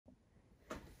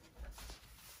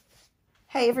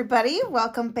Hey everybody,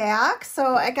 welcome back.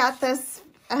 So I got this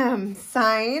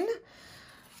sign,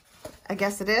 I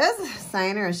guess it is, a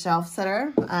sign or a shelf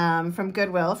setter from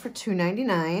Goodwill for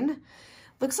 $2.99.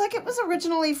 Looks like it was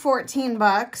originally 14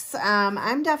 bucks.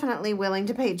 I'm definitely willing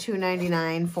to pay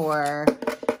 $2.99 for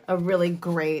a really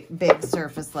great big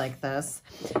surface like this.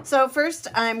 So first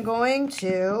I'm going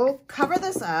to cover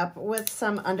this up with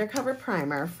some undercover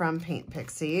primer from Paint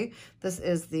Pixie. This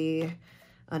is the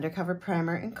undercover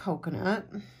primer in coconut.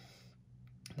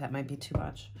 That might be too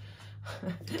much.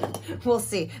 We'll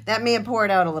see. That may have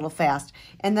poured out a little fast.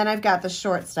 And then I've got the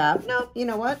Shortstop. No, you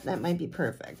know what? That might be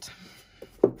perfect.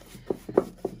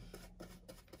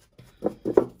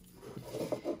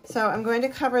 So I'm going to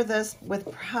cover this with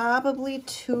probably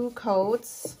 2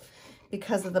 coats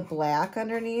because of the black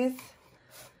underneath.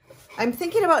 I'm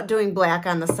thinking about doing black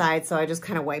on the side, so I just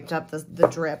kind of wiped up the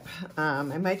drip. I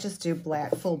might just do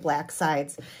black, full black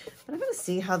sides, but I'm going to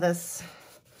see how this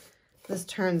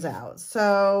turns out.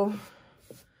 So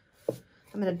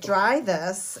I'm going to dry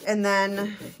this, and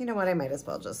then, you know what, I might as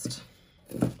well just,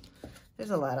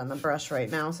 there's a lot on the brush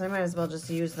right now, so I might as well just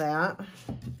use that.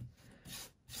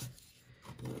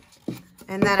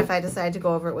 And then if I decide to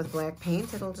go over it with black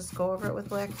paint, it'll just go over it with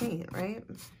black paint, right?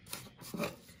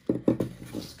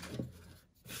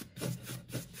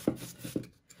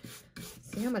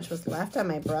 See how much was left on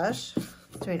my brush?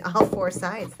 It's doing all 4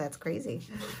 sides. That's crazy.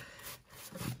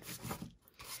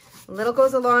 A little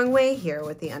goes a long way here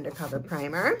with the undercover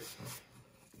primer.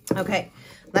 Okay,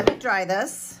 let me dry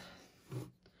this.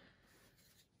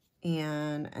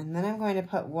 And then I'm going to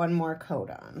put 1 more coat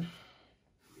on.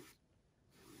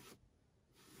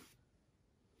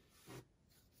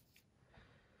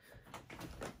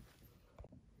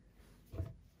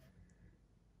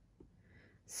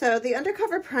 So the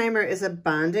undercover primer is a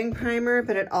bonding primer,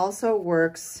 but it also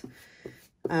works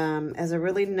as a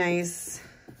really nice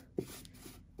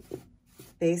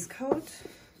base coat.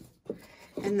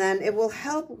 And then it will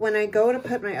help when I go to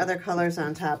put my other colors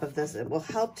on top of this, it will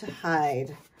help to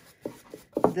hide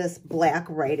this black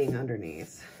writing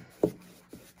underneath.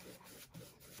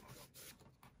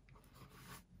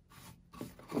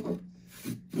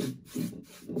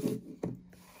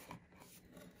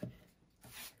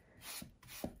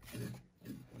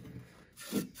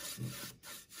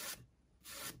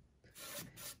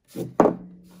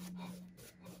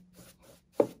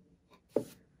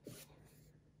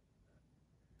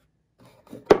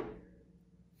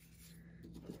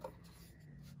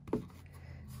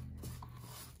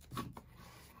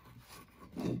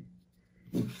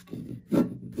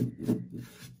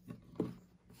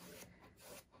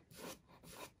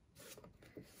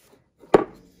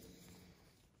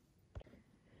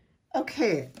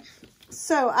 Okay,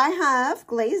 so I have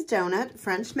glazed donut,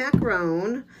 French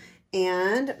macaron,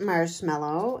 and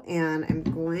marshmallow, and I'm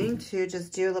going to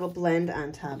just do a little blend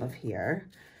on top of here.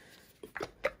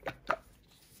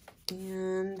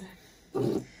 And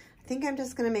I think I'm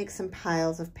just going to make some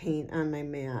piles of paint on my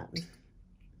mat.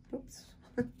 Oops.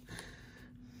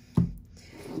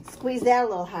 Squeezed that a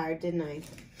little hard, didn't I?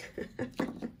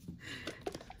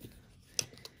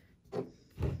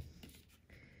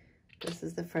 This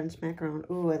is the French macaron.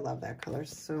 Ooh, I love that color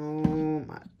so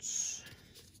much.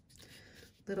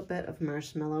 A little bit of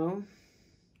marshmallow.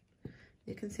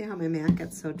 You can see how my mat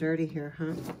gets so dirty here,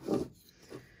 huh?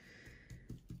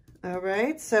 All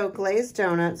right, so glazed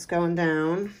donuts going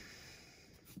down.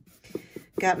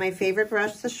 Got my favorite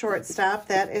brush, the Shortstop.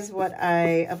 That is what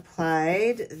I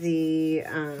applied the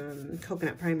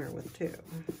coconut primer with too.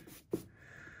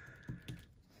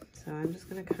 So I'm just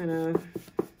gonna kind of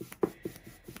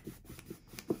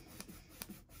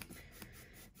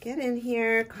get in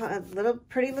here, a little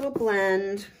pretty little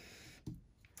blend.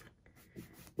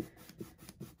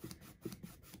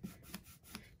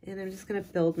 And I'm just gonna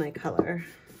build my color.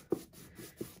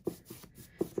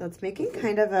 So it's making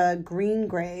kind of a green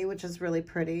gray, which is really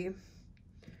pretty.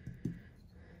 I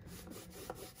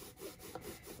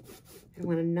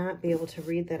want to not be able to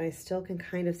read that. I still can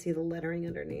kind of see the lettering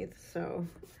underneath. So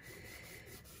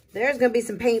there's going to be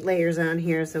some paint layers on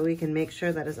here so we can make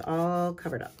sure that is all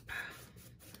covered up.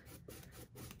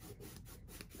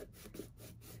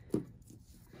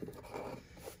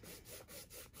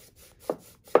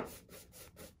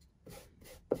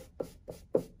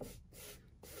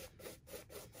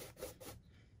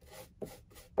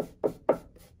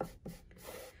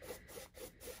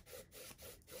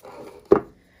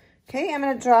 Okay, I'm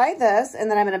going to dry this, and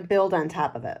then I'm going to build on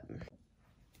top of it.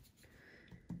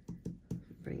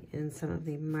 Bring in some of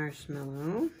the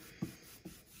marshmallow.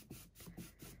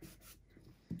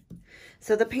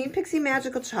 So the Paint Pixie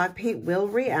Magical Chaulk Paint will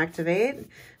reactivate.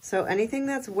 So anything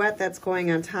that's wet that's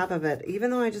going on top of it, even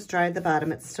though I just dried the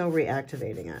bottom, it's still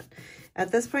reactivating it.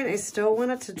 At this point, I still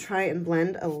want it to try and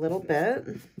blend a little bit,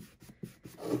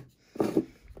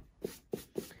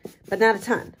 but not a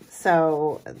ton.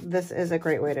 So this is a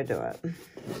great way to do it.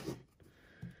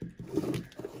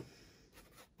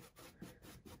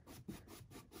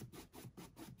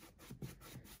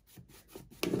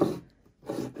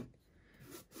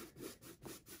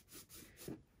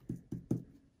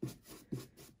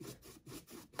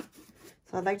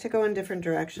 So I'd like to go in different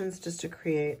directions just to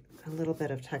create a little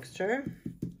bit of texture.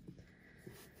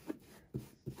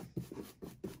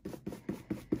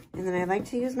 And then I like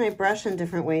to use my brush in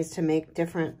different ways to make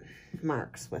different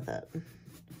marks with it.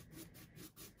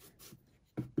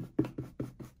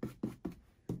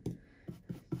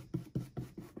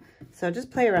 So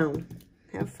just play around,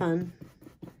 have fun.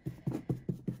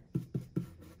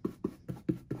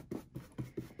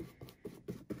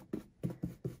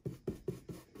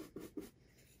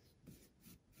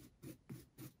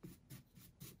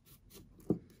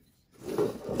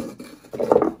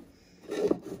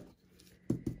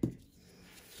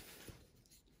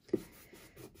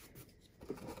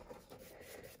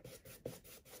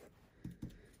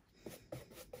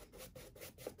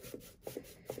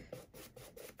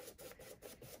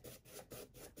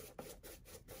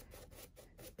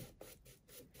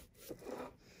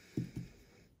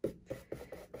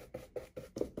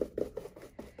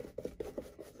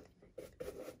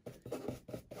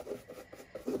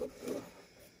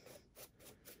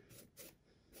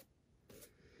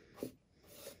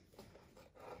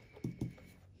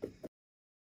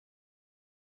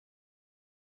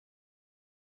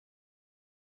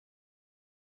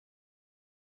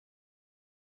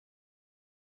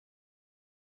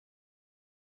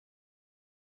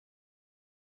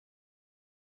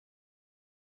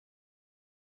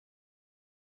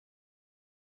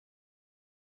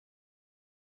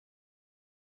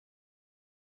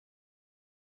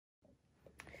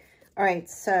 All right,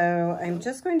 so I'm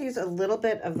just going to use a little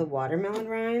bit of the watermelon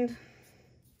rind.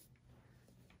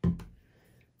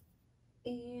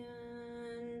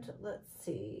 And let's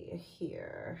see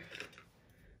here.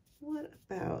 What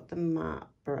about the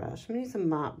mop brush? I'm gonna use a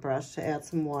mop brush to add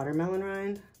some watermelon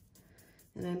rind.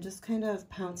 And I'm just kind of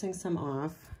pouncing some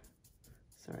off.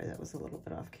 Sorry, that was a little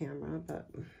bit off camera, but...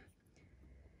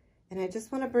 And I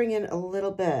just want to bring in a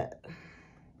little bit.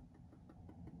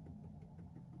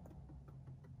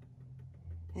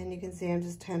 And you can see I'm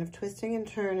just kind of twisting and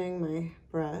turning my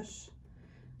brush.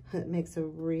 It makes a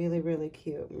really, really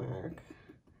cute mark.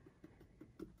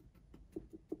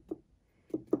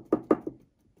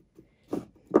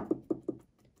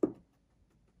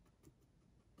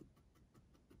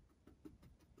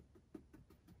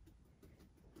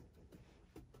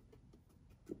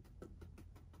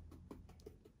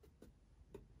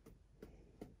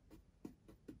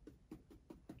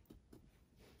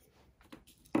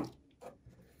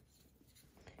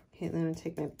 Okay, then I'm going to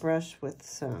take my brush with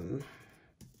some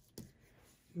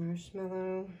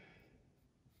marshmallow.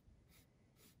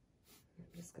 I'm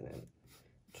just going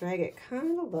to drag it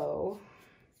kind of low.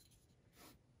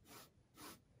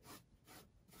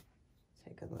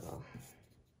 Take a little.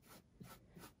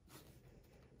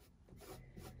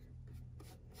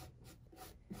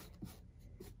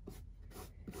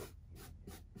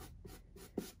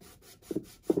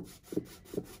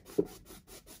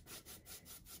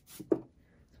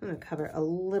 I'm going to cover a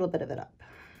little bit of it up.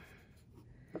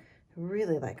 I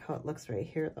really like how it looks right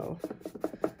here, though.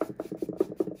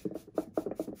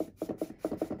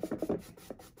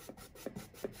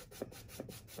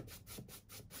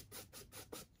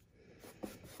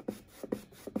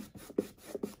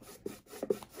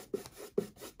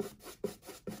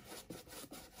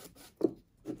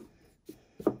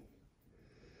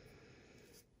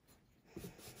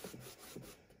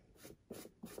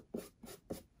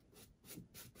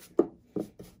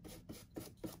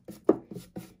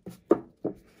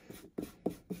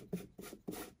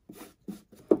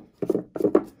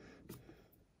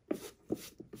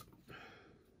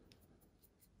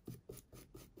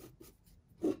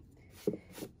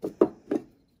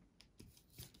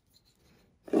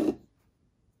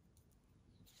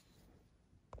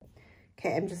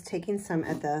 Okay, I'm just taking some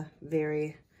at the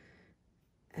very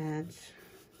edge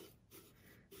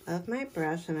of my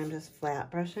brush and I'm just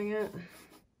flat brushing it.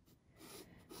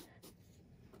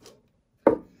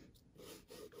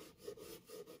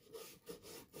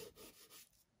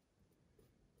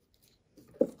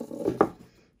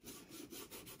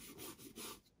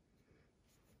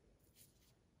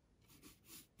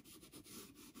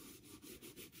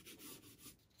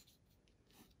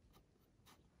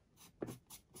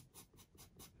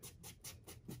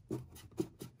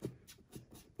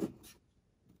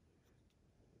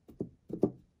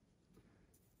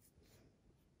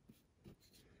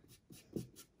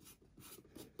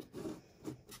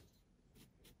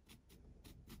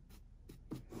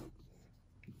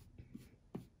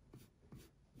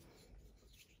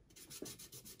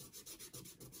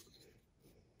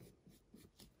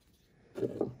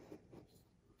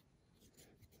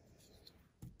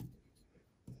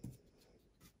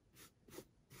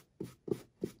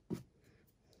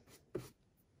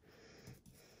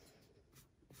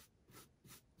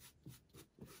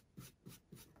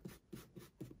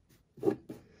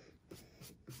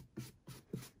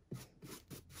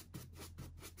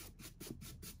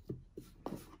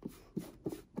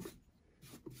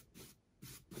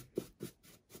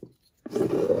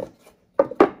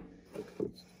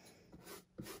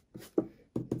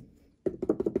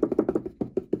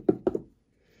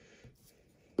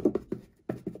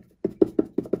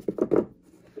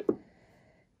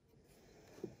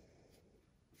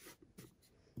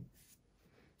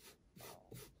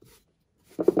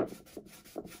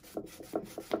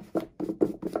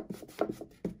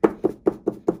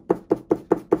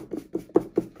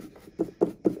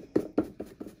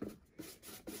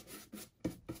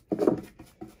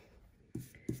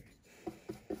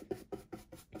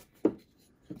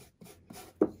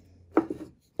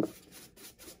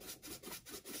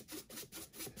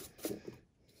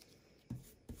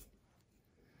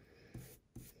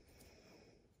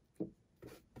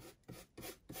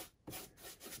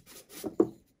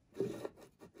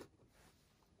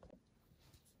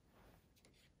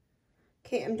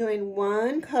 Okay, I'm doing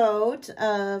one coat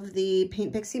of the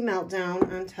Paint Pixie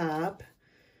Meltdown on top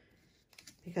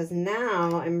because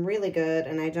now I'm really good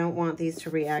and I don't want these to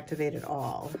reactivate at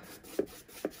all.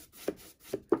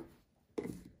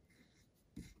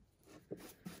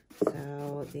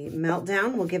 So the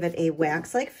Meltdown will give it a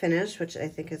wax-like finish, which I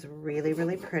think is really,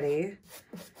 really pretty.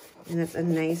 And it's a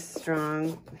nice,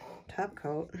 strong top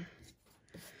coat.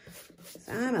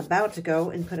 So I'm about to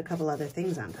go and put a couple other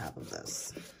things on top of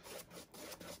this.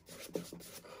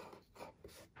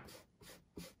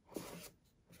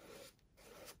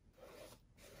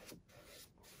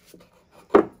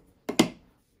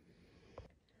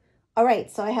 All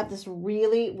right, so I have this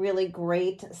really, really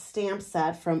great stamp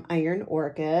set from Iron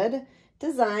Orchid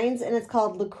Designs, and it's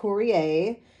called Le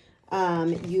Courrier.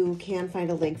 You can find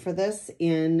a link for this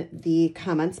in the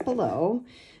comments below.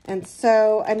 And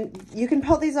so you can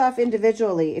pull these off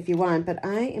individually if you want, but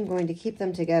I am going to keep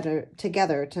them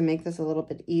together to make this a little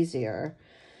bit easier.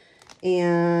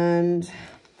 And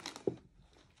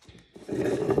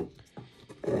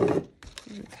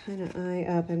kind of eye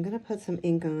up. I'm going to put some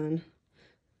ink on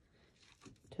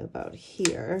to about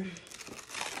here.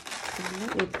 So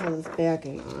let me pull this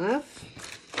backing off.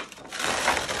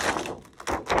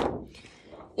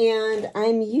 And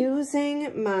I'm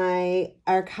using my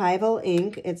archival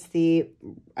ink. It's the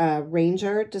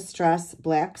Ranger Distress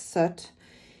Black Soot.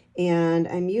 And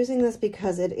I'm using this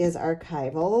because it is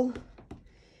archival,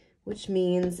 which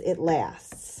means it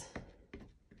lasts.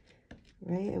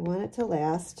 Right? I want it to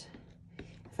last.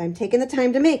 If I'm taking the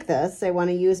time to make this, I want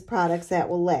to use products that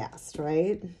will last,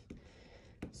 right?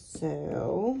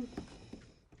 So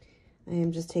I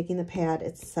am just taking the pad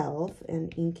itself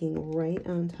and inking right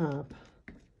on top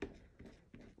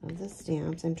of the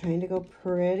stamps. I'm trying to go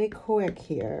pretty quick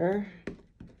here.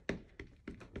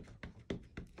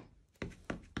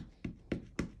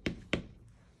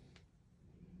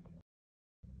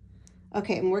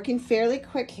 Okay, I'm working fairly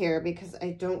quick here because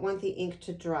I don't want the ink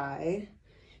to dry.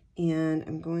 And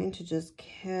I'm going to just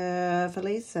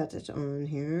carefully set it on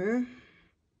here.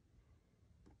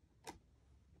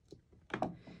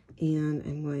 And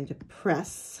I'm going to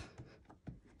press.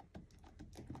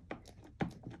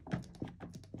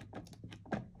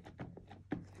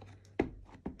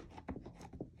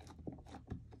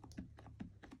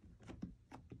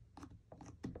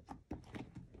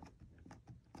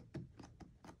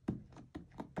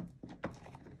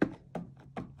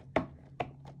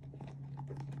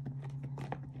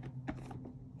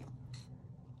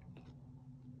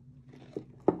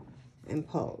 And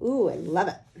pull. Ooh, I love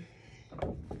it.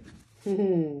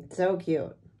 So cute.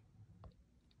 All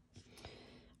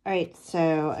right,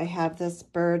 so I have this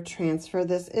bird transfer.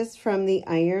 This is from the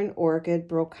Iron Orchid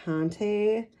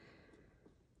Brocante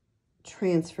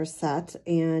Transfer Set,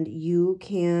 and you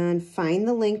can find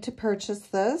the link to purchase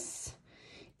this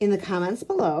in the comments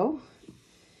below.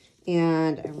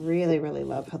 And I really, really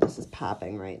love how this is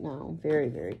popping right now. Very,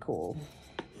 very cool.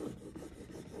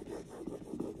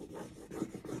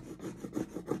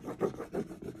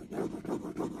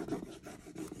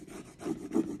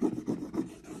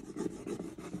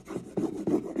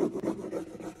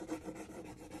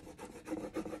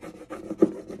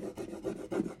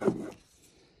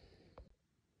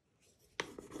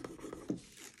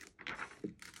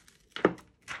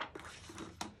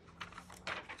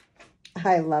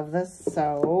 I love this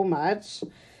so much.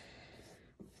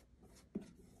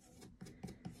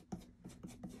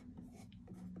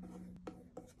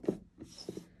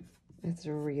 It's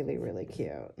really, really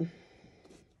cute.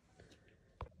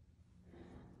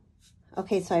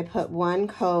 Okay, so I put one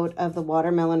coat of the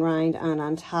watermelon rind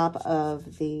on top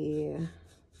of the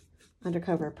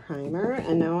undercover primer,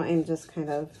 and now I'm just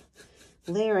kind of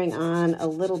layering on a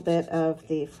little bit of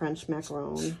the French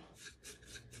macaron.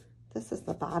 This is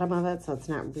the bottom of it, so it's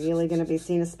not really going to be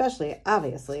seen, especially,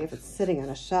 obviously, if it's sitting on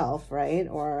a shelf, right,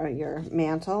 or your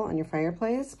mantle on your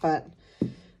fireplace, but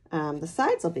the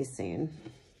sides will be seen.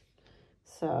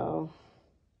 So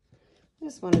I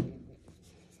just want to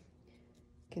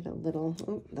get a little,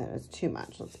 oh, that is too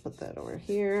much. Let's put that over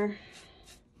here.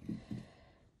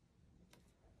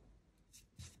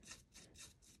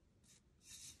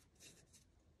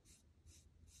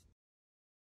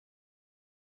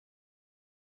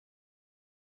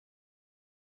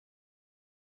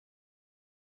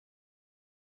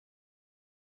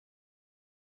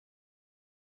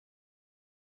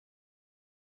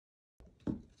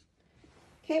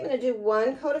 Okay, I'm going to do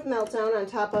one coat of Meltdown on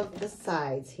top of the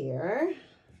sides here.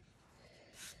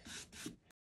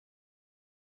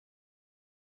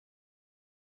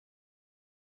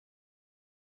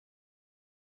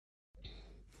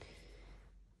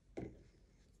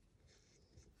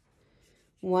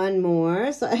 one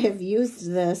more. So I have used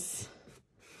this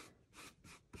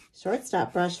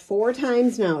Shortstop brush 4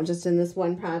 times now, just in this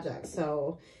one project.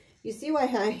 So you see why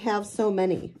I have so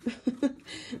many.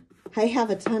 I have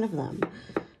a ton of them.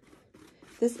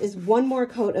 This is one more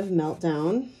coat of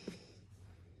Meltdown.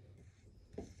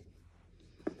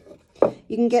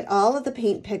 You can get all of the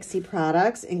Paint Pixie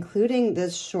products, including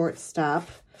this Shortstop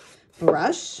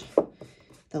brush.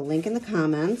 The link in the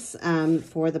comments.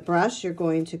 For the brush, you're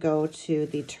going to go to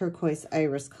the Turquoise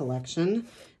Iris collection,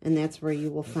 and that's where you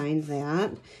will find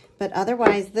that. But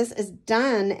otherwise, this is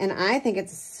done, and I think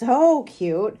it's so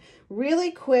cute.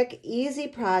 Really quick, easy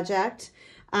project,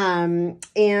 and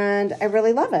I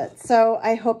really love it. So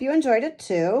I hope you enjoyed it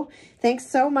too. Thanks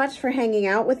so much for hanging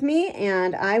out with me,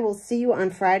 and I will see you on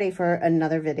Friday for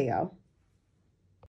another video.